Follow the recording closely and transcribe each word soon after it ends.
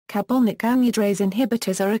Carbonic anhydrase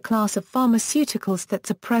inhibitors are a class of pharmaceuticals that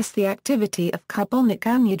suppress the activity of carbonic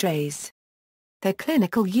anhydrase. Their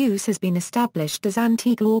clinical use has been established as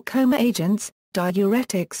antiglaucoma agents,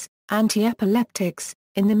 diuretics, antiepileptics,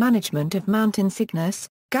 in the management of mountain sickness,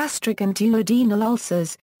 gastric and duodenal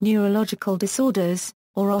ulcers, neurological disorders,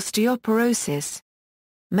 or osteoporosis.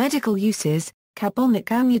 Medical uses: carbonic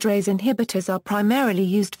anhydrase inhibitors are primarily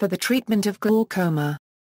used for the treatment of glaucoma.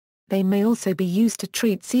 They may also be used to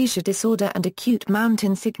treat seizure disorder and acute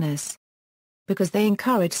mountain sickness. Because they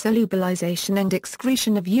encourage solubilization and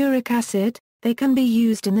excretion of uric acid, they can be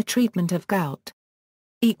used in the treatment of gout.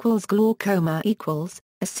 Glaucoma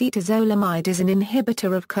acetazolamide is an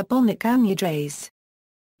inhibitor of carbonic anhydrase.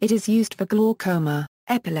 It is used for glaucoma,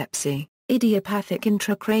 epilepsy, idiopathic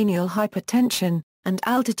intracranial hypertension, and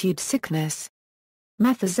altitude sickness.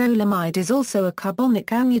 Methazolamide is also a carbonic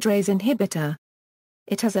anhydrase inhibitor.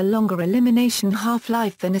 It has a longer elimination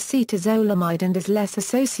half-life than acetazolamide and is less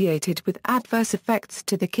associated with adverse effects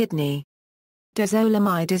to the kidney.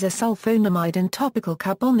 Dazolamide is a sulfonamide and topical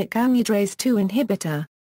carbonic anhydrase 2 inhibitor.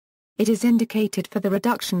 It is indicated for the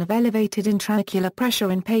reduction of elevated intraocular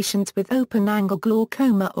pressure in patients with open-angle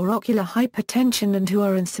glaucoma or ocular hypertension and who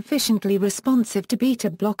are insufficiently responsive to beta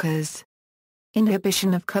blockers.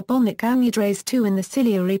 Inhibition of carbonic anhydrase 2 in the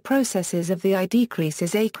ciliary processes of the eye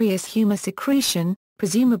decreases aqueous humor secretion,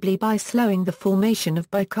 presumably by slowing the formation of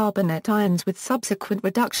bicarbonate ions with subsequent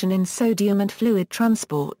reduction in sodium and fluid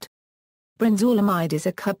transport. Brens Olamide is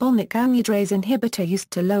a carbonic anhydrase inhibitor used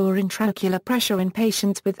to lower intraocular pressure in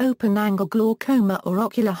patients with open-angle glaucoma or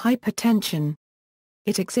ocular hypertension.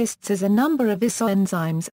 It exists as a number of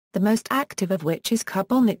isoenzymes, the most active of which is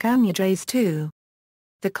carbonic anhydrase 2.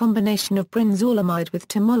 The combination of Brens Olamide with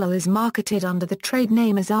timolol is marketed under the trade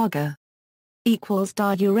name as AGA.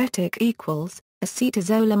 Diuretic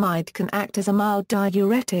acetazolamide can act as a mild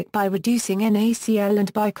diuretic by reducing NaCl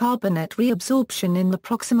and bicarbonate reabsorption in the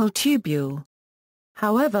proximal tubule.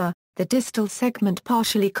 However, the distal segment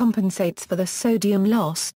partially compensates for the sodium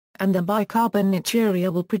loss, and the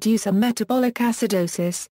bicarbonaturia will produce a metabolic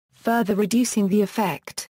acidosis, further reducing the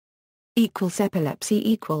effect.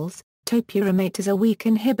 Epilepsy topiramate is a weak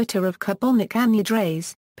inhibitor of carbonic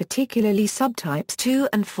anhydrase, particularly subtypes 2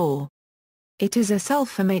 and 4. It is a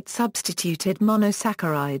sulfamate substituted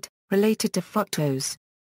monosaccharide, related to fructose.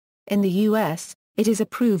 In the U.S., it is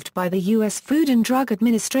approved by the U.S. Food and Drug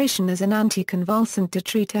Administration as an anticonvulsant to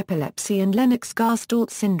treat epilepsy and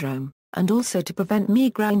Lennox-Gastaut syndrome, and also to prevent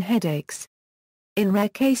migraine headaches. In rare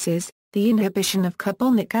cases, the inhibition of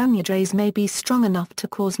carbonic anhydrase may be strong enough to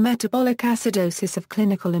cause metabolic acidosis of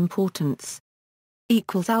clinical importance.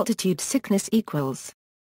 Altitude sickness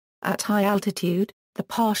At high altitude, the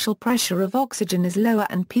partial pressure of oxygen is lower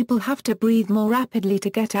and people have to breathe more rapidly to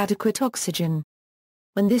get adequate oxygen.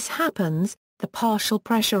 When this happens, the partial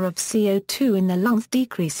pressure of CO2 in the lungs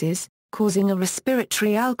decreases, causing a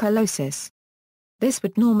respiratory alkalosis. This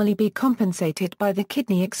would normally be compensated by the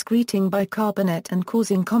kidney excreting bicarbonate and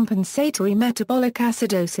causing compensatory metabolic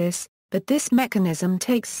acidosis, but this mechanism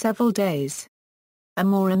takes several days. A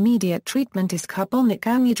more immediate treatment is carbonic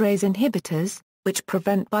anhydrase inhibitors, which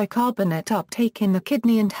prevent bicarbonate uptake in the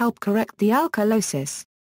kidney and help correct the alkalosis.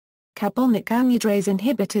 Carbonic anhydrase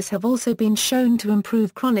inhibitors have also been shown to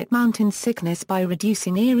improve chronic mountain sickness by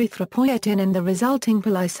reducing erythropoietin and the resulting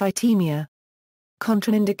polycythemia.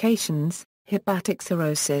 Contraindications: hepatic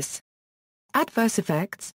cirrhosis. Adverse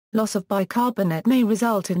effects: loss of bicarbonate may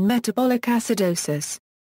result in metabolic acidosis.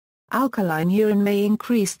 Alkaline urine may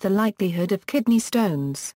increase the likelihood of kidney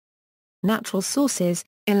stones. Natural sources: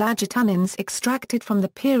 elagitanins extracted from the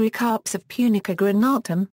pericarps of Punica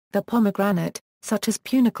granatum, the pomegranate, such as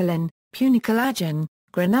puniculin, punicalagin,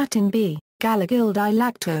 granatin B,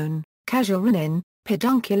 galagildilactone, casuarinin,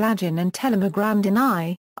 pedunculagin and telomegrandin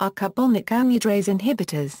I, are carbonic anhydrase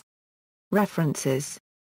inhibitors. References.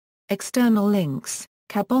 External links: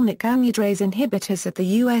 Carbonic anhydrase inhibitors at the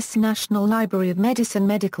U.S. National Library of Medicine.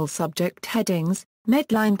 Medical subject headings: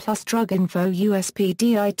 Medline plus Drug Info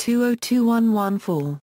USPDI 202114.